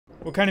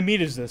What kind of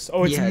meat is this?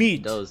 Oh, it's yeah,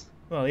 meat. It does.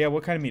 Well, yeah,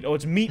 what kind of meat? Oh,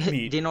 it's meat. Do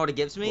you know what it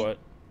gives me? What?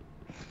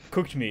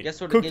 Cooked meat.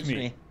 Guess what Cooked it gives meat.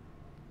 me?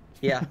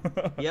 Yeah.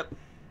 Yep.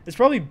 It's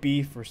probably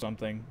beef or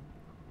something.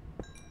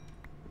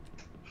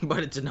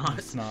 But it's not.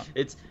 It's not.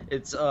 It's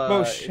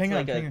Oh, it's hang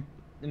like on.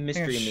 a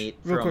mystery meat.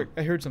 Real quick,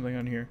 I heard something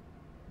on here.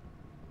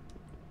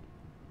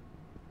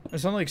 It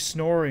sounded like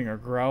snoring or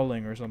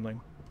growling or something.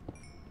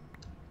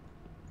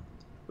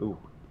 Ooh,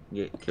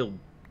 get killed.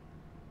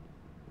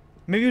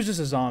 Maybe it was just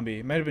a zombie.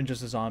 It might have been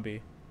just a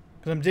zombie.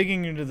 Because I'm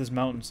digging into this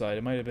mountainside.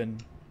 It might have been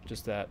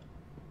just that.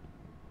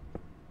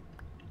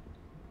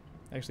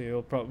 Actually,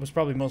 it was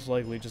probably most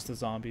likely just a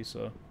zombie,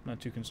 so I'm not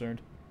too concerned.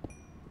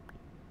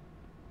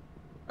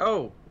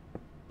 Oh.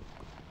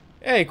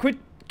 Hey, quit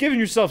giving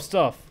yourself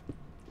stuff.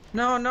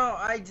 No,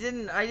 I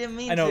didn't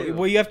mean to. I know.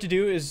 What you have to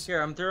do is...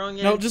 Here, I'm throwing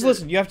it. No, just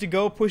listen. You have to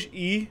go push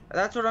E.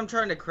 That's what I'm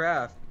trying to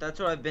craft. That's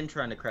what I've been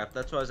trying to craft.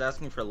 That's why I was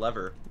asking for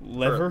lever.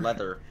 Lever? For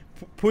leather.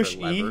 Push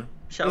for E. Lever.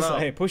 Shut Listen, up.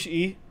 hey, push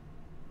E.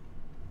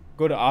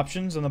 Go to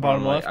options on the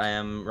bottom left. I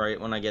am right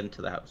when I get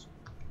into the house.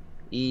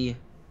 E.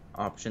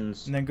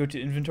 Options. And then go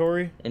to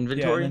inventory.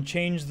 Inventory? Yeah, and then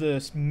change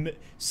the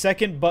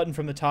second button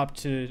from the top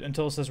to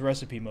until it says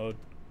recipe mode.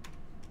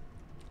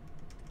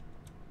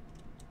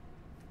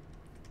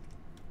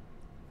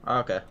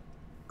 Okay.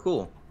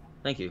 Cool.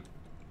 Thank you.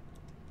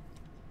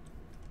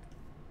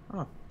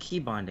 Oh, key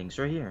bindings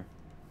right here.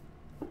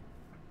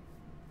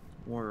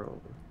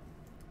 World.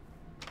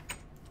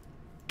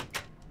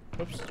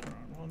 Whoops,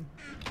 wrong one.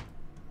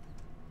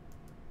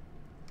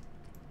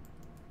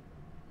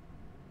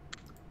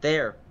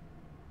 There.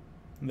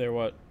 There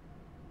what?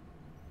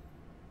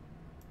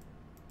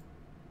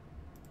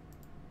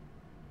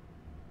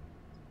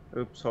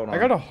 Oops, hold on. I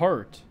got a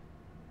heart.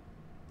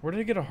 Where did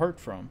I get a heart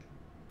from?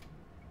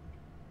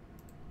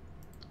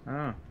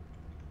 Oh.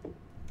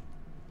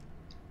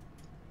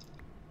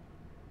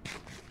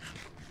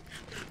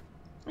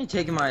 You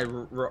taking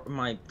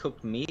my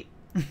cooked meat?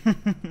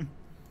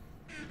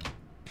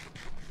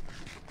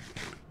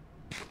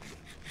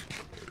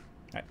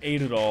 I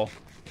ate it all.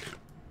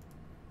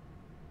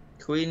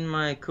 Queen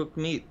my cooked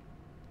meat.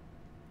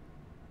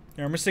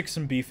 Here, I'm gonna stick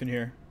some beef in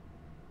here.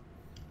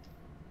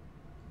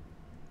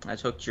 I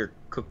took your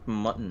cooked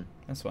mutton.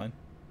 That's fine.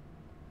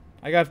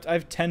 I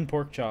have 10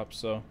 pork chops,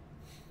 so.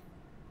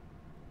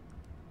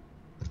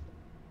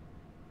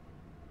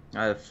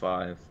 I have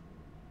 5.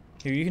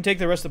 Here, you can take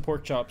the rest of the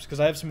pork chops, because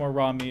I have some more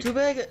raw meat.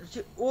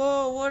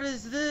 Whoa, what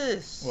is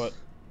this? What?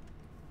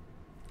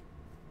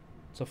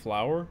 It's a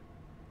flower?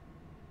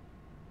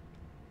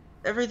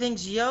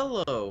 Everything's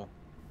yellow.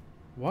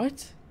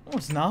 What? No,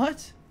 it's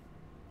not.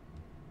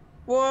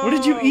 Whoa, What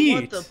did you eat?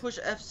 What the? Push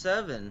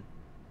F7.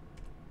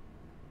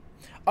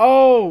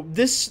 Oh,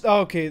 this...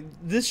 Okay,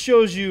 this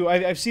shows you...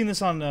 I've seen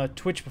this on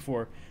Twitch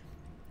before.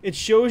 It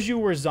shows you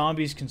where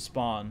zombies can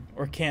spawn,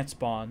 or can't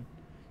spawn.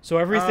 So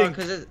everything...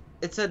 because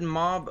it said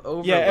mob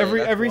overlay. Yeah,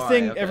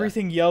 everything. Okay.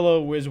 everything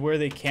yellow is where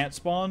they can't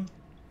spawn,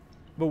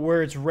 but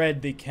where it's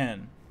red, they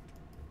can.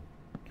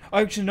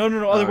 Actually,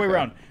 no, other way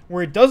around.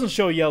 Where it doesn't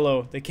show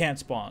yellow, they can't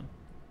spawn.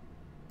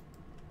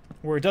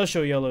 Where it does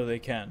show yellow, they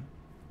can.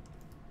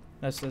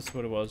 That's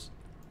what it was.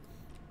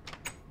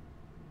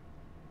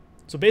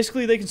 So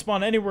basically, they can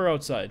spawn anywhere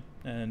outside,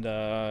 and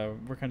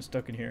we're kind of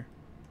stuck in here.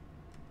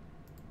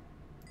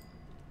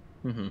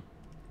 Mm-hmm.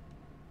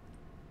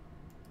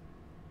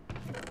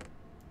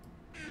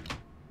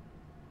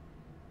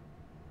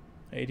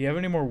 Hey, do you have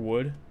any more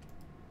wood?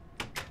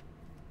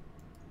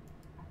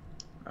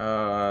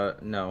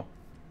 No.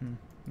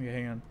 Okay,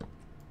 hang on.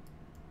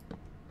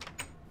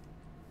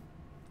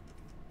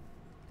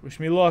 Wish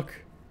me luck.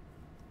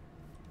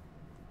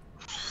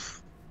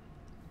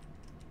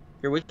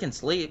 Here, we can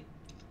sleep.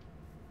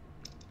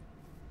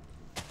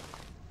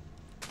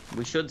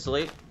 We should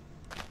sleep.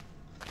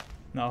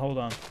 No, hold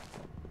on.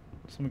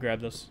 Let me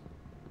grab this.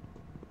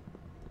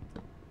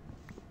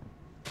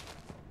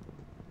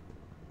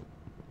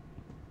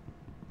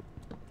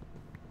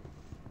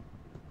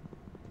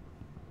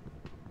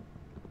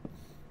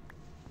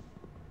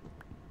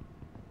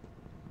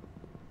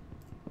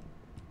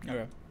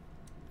 Okay.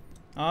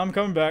 I'm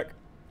coming back.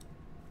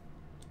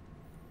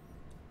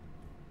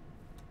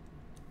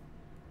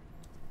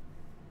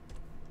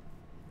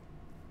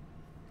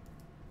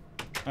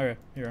 Okay,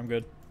 here, I'm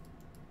good.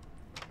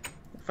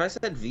 If I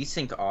said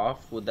VSync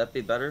off, would that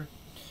be better?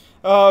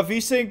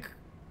 VSync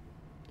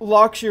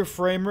locks your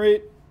frame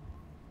rate.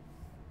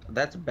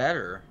 That's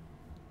better.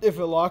 If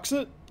it locks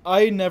it,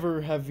 I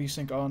never have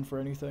VSync on for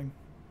anything.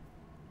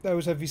 I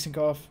always have VSync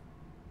off.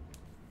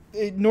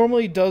 It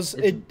normally does.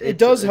 It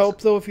does help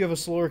though if you have a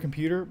slower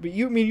computer. But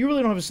you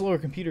really don't have a slower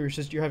computer. It's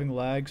just you're having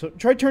lag. So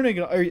try turning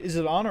it. Is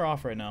it on or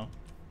off right now?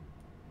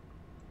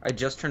 I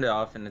just turned it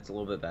off and it's a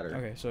little bit better.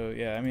 Okay, so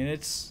yeah, I mean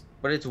it's.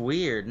 But it's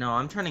weird. No,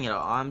 I'm turning it.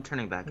 I'm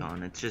turning back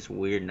on. It's just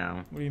weird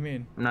now. What do you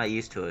mean? I'm not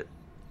used to it.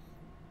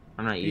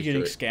 I'm not used to it. You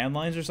getting scan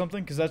lines or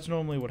something? Because that's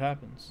normally what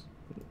happens.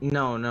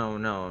 No.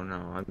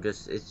 I'm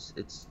just.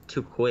 It's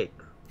too quick.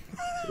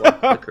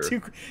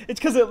 It's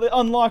because it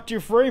unlocked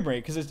your frame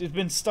rate. Because it's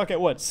been stuck at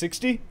what,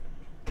 60?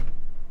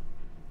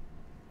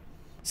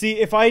 See,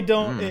 if I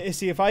don't...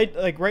 See, if I...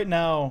 Like, right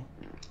now...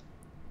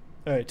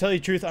 Alright, tell you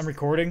the truth, I'm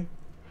recording.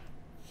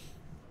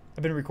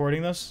 I've been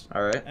recording this.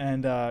 Alright.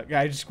 And, yeah,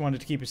 I just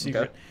wanted to keep it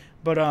secret. Okay.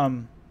 But,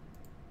 No,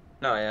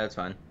 yeah, that's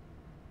fine.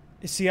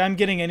 See, I'm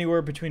getting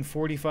anywhere between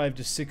 45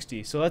 to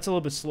 60, so that's a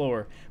little bit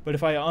slower. But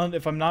if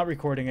I'm not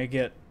recording, I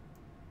get...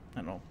 I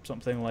don't know,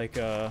 something like,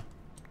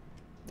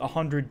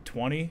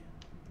 120.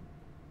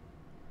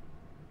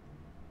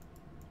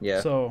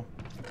 Yeah. So,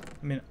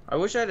 I mean... I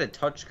wish I had a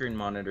touchscreen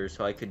monitor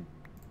so I could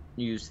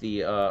use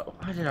the,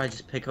 Why did I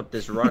just pick up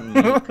this rotten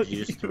meat? Because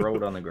you just throw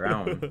it on the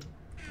ground.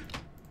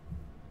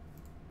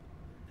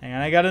 Hang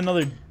on, I got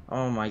another...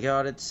 Oh my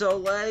god, it's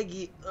so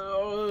laggy.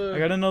 Ugh. I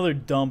got another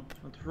dump.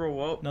 I'll throw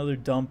up. Another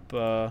dump,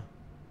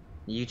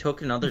 You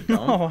took another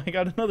dump? No, I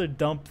got another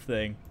dump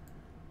thing.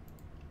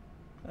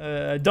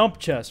 A dump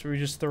chest where you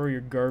just throw your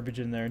garbage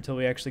in there until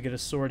we actually get a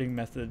sorting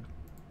method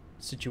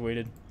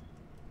situated.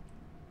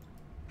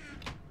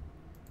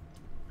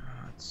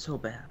 Oh, it's so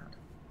bad.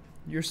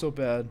 You're so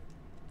bad.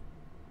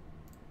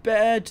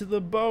 Bad to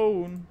the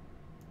bone.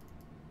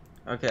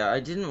 Okay, I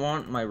didn't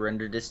want my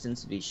render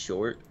distance to be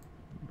short,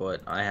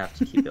 but I have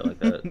to keep it like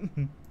that.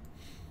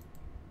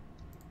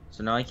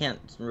 So now I can't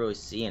really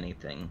see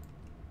anything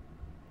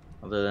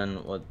other than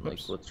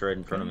what's right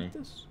in front of me.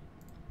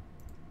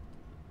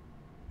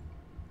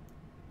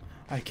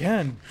 I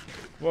can.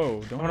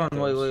 Whoa, don't Hold on,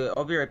 wait,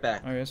 I'll be right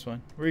back. Alright, that's fine.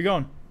 Where are you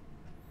going?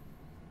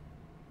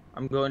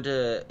 I'm going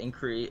to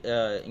increase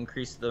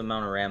the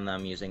amount of RAM that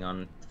I'm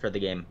using for the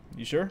game.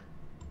 You sure?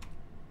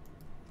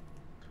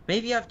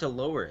 Maybe I have to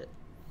lower it.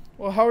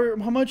 Well, how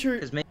much are...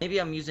 Because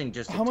maybe I'm using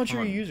just How much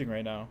are you using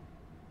right now?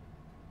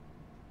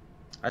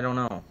 I don't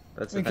know.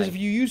 That's the thing. Because if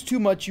you use too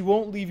much, you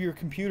won't leave your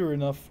computer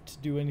enough to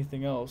do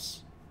anything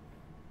else.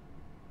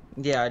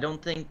 Yeah,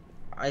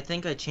 I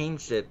think I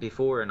changed it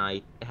before and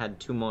I had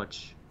too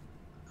much.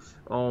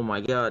 Oh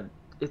my god.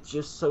 It's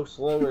just so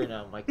slow right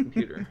now, my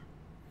computer.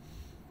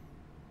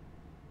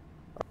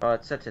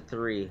 It's set to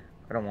 3.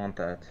 I don't want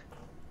that.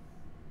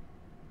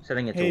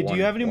 Setting it to 1. Hey, do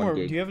you have any more?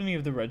 Gig. Do you have any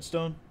of the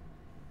redstone?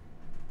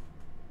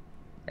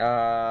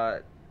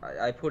 I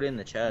put in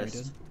the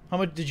chest. Oh, how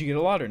much did you get?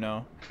 A lot or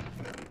no?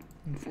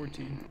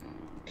 14.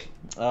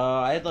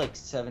 I had like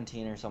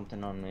 17 or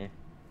something on me.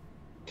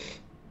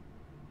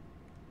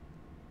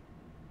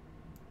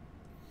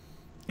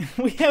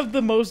 We have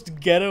the most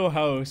ghetto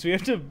house. We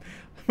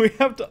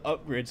have to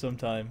upgrade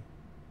sometime.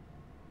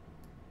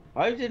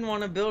 I didn't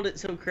want to build it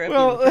so crappy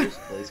Well, in the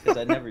first place because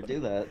I never do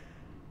that.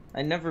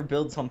 I never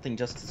build something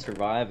just to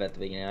survive at the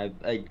beginning.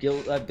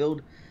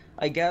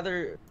 I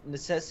gather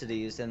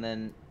necessities and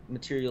then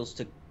materials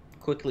to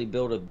quickly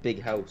build a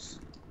big house.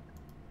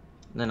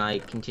 And then I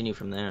continue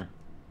from there.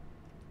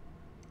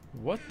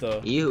 What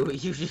the? You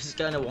just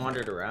kind of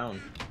wandered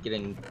around,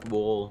 getting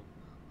wool,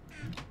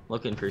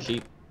 looking for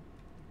sheep.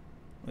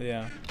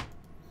 Yeah.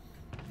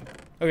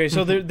 Okay,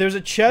 so there's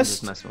a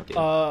chest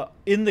with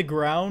in the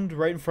ground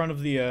right in front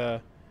of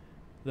the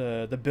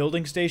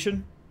building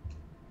station.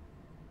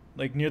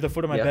 Like near the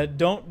foot of my bed.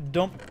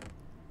 Don't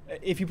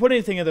if you put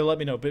anything in there, let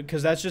me know,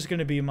 because that's just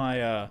gonna be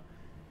my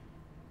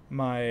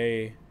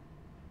my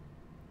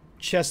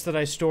chest that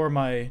I store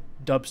my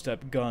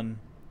dubstep gun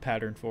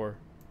pattern for,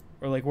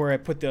 or like where I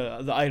put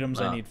the items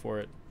I need for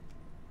it.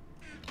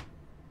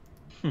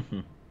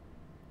 You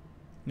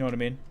know what I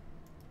mean?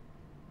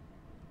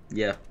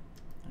 Yeah.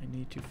 I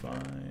need to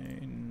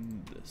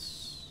find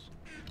this.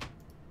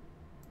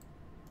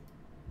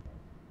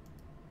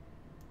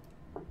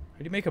 How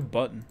do you make a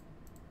button?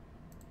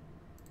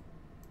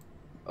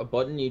 A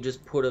button, you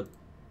just put a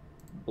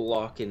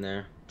block in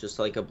there, just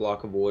like a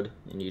block of wood,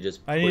 and you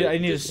just. I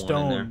need a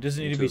stone. Does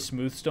it need to be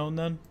smooth stone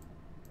then?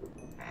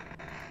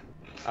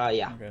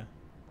 Yeah. Okay.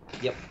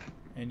 Yep.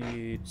 I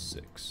need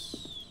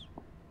 6.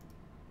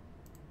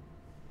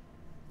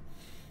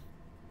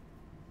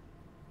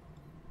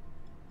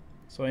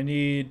 So I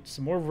need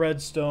some more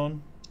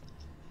redstone.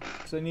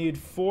 So I need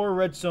 4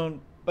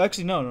 redstone.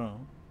 Actually,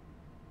 no.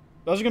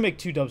 I was gonna make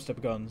 2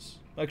 dubstep guns.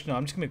 Actually, no,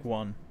 I'm just gonna make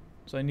 1.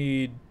 So I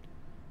need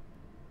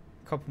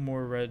a couple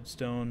more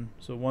redstone.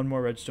 So 1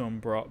 more redstone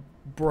Brock.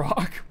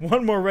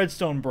 1 more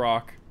redstone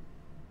Brock.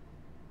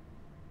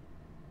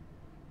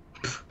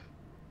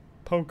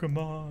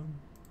 Pokemon.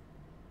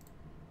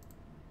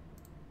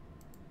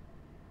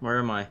 Where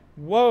am I?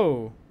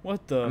 Whoa!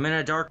 What the? I'm in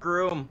a dark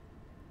room.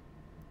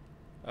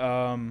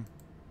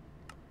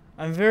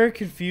 I'm very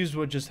confused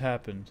what just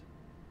happened.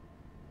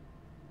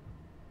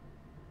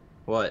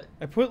 What?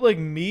 I put like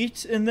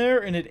meat in there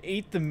and it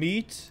ate the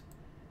meat,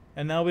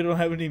 and now we don't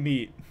have any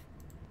meat.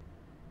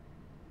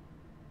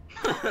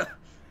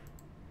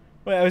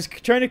 Wait, I was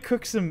trying to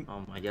cook some...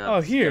 Oh my god.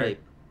 Oh, here. Skype.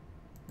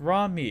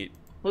 Raw meat.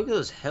 Look at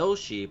those hell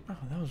sheep. Oh,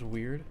 that was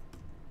weird.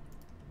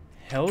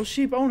 Hell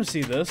sheep? I want to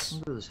see this.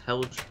 Look at those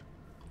hell...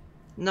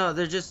 No,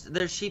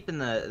 they're sheep in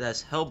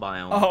that's hell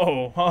biome.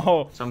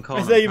 Oh. So I'm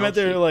calling I thought you meant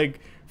they're like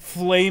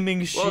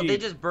flaming sheep. Well, they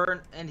just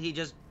burnt and he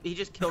just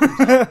killed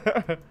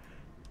himself.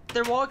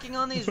 They're walking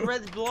on these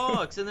red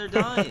blocks and they're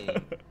dying.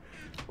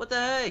 What the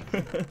heck?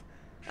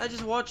 I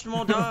just watched them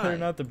all They're die.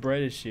 not the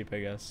brightest sheep,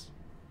 I guess.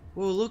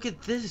 Whoa, look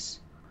at this.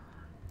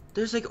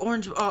 There's like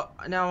orange. Oh,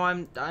 now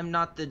I'm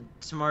not the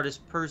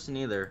smartest person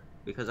either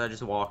because I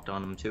just walked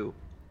on them too.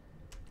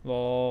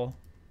 Lol.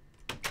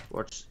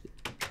 Watch.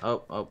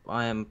 Oh,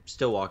 I am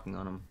still walking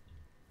on them.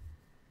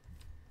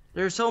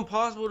 They're so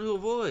impossible to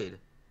avoid.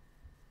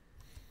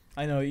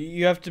 I know,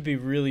 you have to be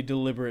really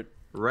deliberate.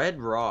 Red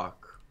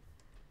rock.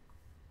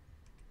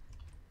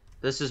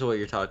 This is what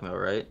you're talking about,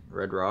 right?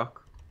 Red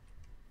rock?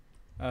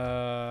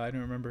 I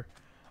don't remember.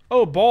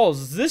 Oh,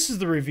 balls. This is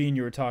the ravine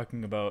you were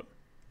talking about.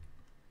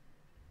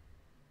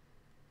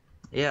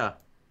 Yeah.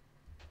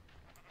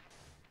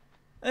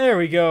 There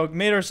we go.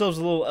 Made ourselves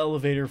a little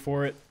elevator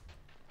for it.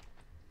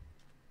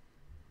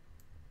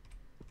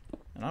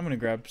 And I'm gonna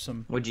grab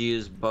some... Would you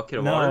use bucket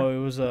of water? No,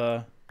 it was,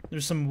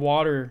 there's some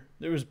water.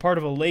 There was part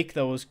of a lake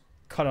that was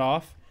cut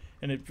off,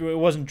 and it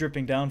wasn't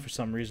dripping down for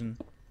some reason.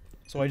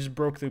 So I just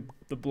broke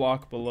the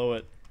block below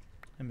it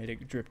and made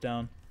it drip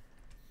down.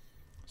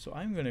 So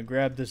I'm gonna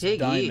grab this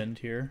diamond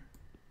here,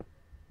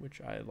 which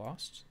I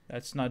lost.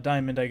 That's not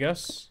diamond, I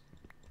guess.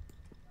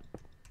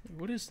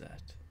 What is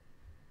that?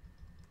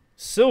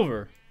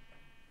 Silver.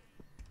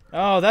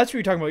 Oh, that's what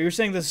you're talking about. You're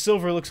saying the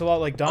silver looks a lot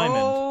like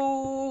diamond.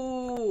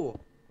 Oh!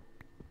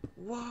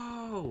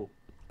 Whoa!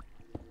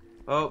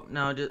 Oh,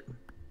 no, just...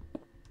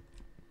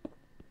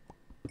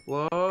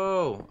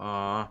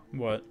 Whoa!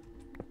 What?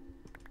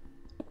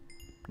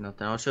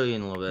 Nothing. I'll show you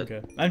in a little bit.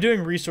 Okay. I'm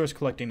doing resource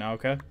collecting now,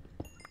 okay?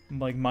 I'm,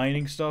 like,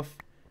 mining stuff.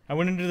 I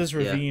went into this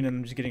ravine and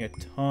I'm just getting a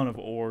ton of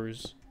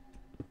ores.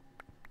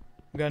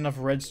 I've got enough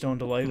redstone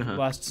to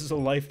last us a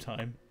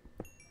lifetime.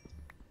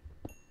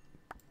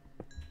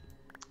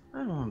 I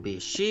don't want to be a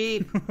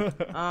sheep.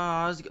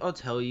 I'll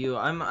tell you.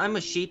 I'm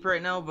a sheep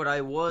right now, but I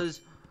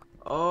was...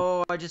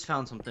 Oh, I just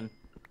found something.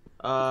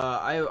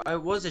 I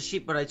was a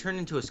sheep, but I turned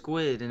into a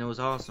squid, and it was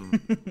awesome.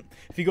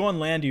 If you go on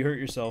land, you hurt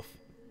yourself.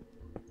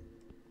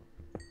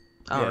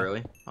 Oh,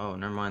 really? Oh,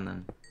 never mind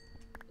then.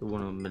 It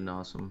wouldn't have been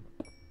awesome.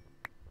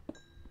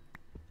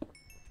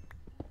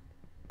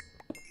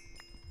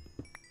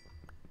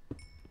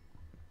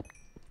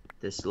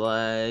 This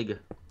leg.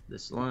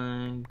 This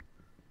leg.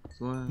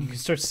 This leg. You can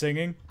start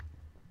singing.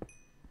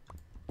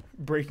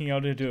 Breaking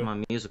out into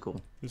my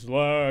musical. This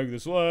lag,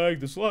 this lag,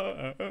 this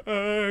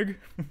lag.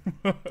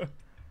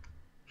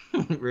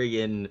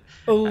 Friggin'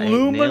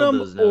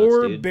 aluminum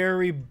ore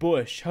berry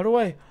bush. How do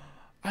I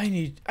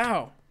need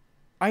I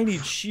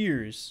need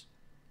shears.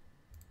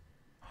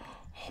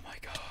 Oh my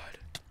god.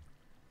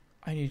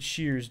 I need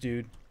shears,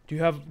 dude. Do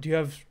you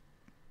have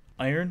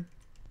iron?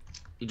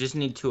 You just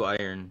need 2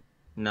 iron.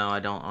 No,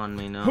 I don't on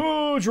me, no.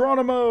 Oh,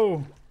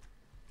 Geronimo!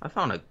 I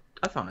found a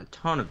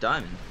ton of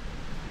diamond.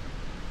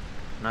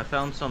 And I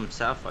found some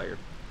sapphire.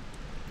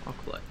 I'll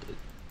collect it.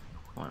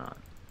 Why not?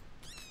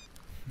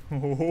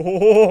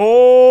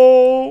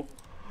 Oh,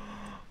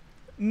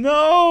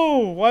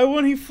 no! Why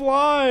wouldn't he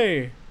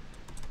fly?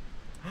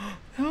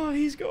 Oh,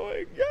 he's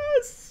going.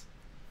 Yes!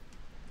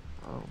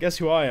 Oh. Guess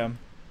who I am?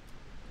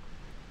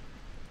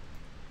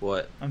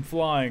 What? I'm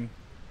flying.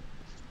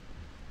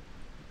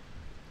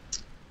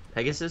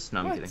 Pegasus? No,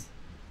 I'm what? kidding.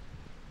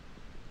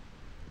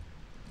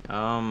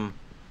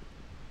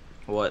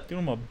 What? Dude,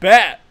 I'm a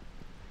bat!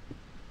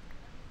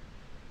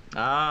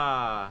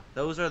 Ah,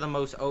 those are the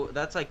most. Oh,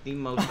 that's like the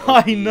most.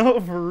 I know,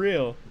 for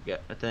real. Yeah,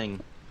 a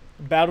thing.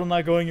 Battle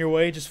not going your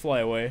way, just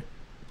fly away.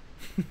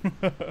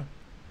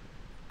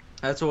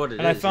 That's what it is.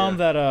 And I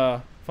found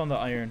that found the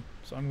iron,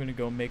 so I'm gonna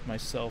go make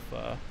myself.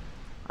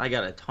 I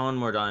got a ton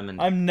more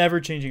diamond. I'm never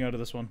changing out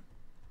of this one.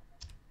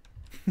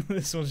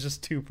 This one's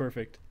just too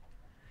perfect.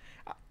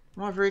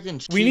 My freaking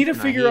cheap, we need to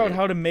figure out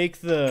how to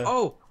make the.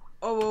 Oh!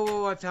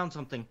 I found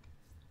something.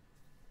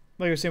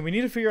 Like I was saying, we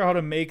need to figure out how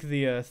to make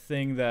the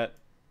thing that.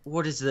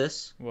 What is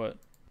this? What?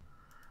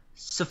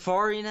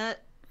 Safari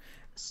net,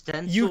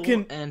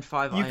 stencil, and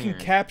 5 iron. You can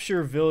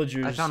capture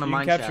villagers. I found a you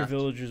mine can capture shaft.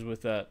 villagers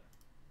with that.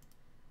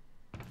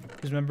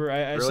 Because remember,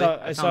 I really? saw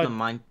I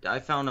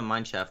found a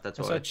mine shaft. That's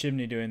why. I saw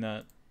Chimney doing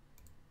that.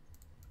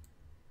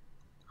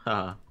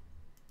 Haha.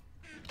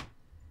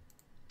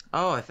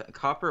 Oh,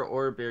 copper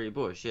ore berry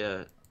bush.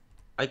 Yeah,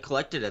 I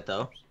collected it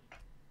though.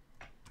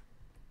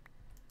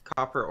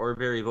 Copper ore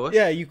berry bush.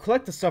 Yeah, you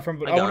collect the stuff from,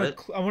 but I want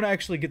to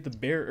actually get the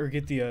bear or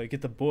get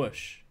the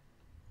bush.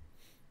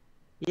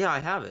 Yeah, I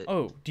have it.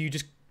 Oh, do you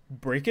just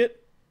break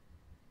it?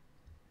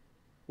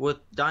 With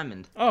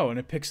diamond. Oh, and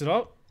it picks it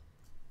up?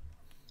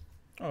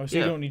 Oh, so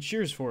yeah. you don't need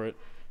shears for it.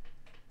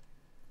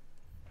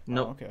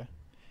 Nope. Oh, okay.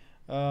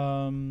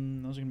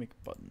 I was gonna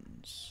make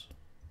buttons.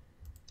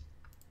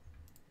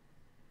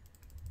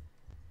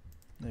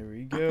 There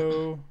we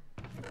go.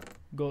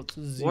 Got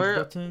the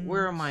buttons.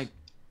 Where am I?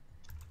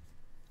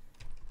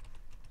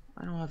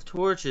 I don't have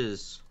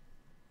torches.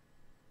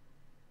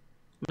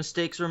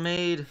 Mistakes were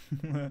made.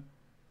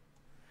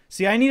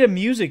 See, I need a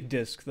music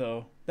disc,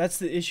 though. That's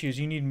the issue, is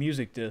you need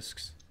music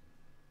discs.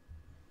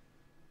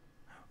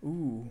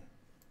 Ooh.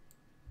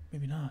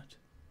 Maybe not.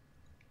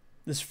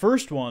 This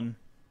first one,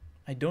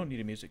 I don't need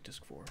a music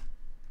disc for.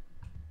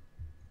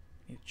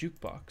 I need a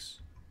jukebox.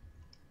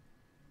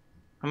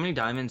 How many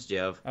diamonds do you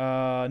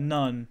have?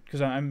 None,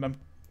 because I'm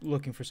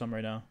looking for some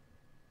right now.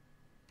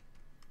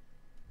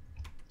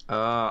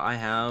 I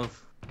have.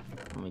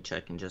 Let me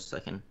check in just a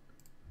second.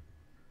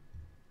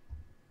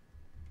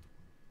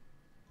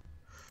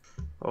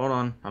 Hold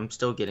on, I'm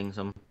still getting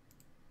some.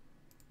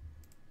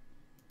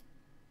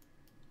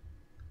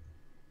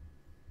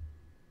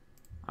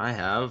 I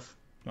have.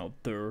 Oh,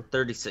 there.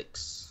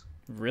 36.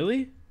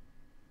 Really?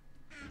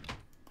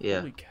 Yeah.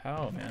 Holy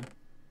cow, man.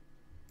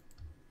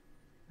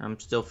 I'm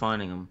still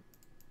finding them.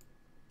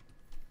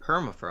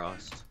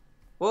 Permafrost.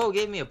 Whoa,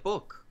 gave me a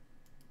book.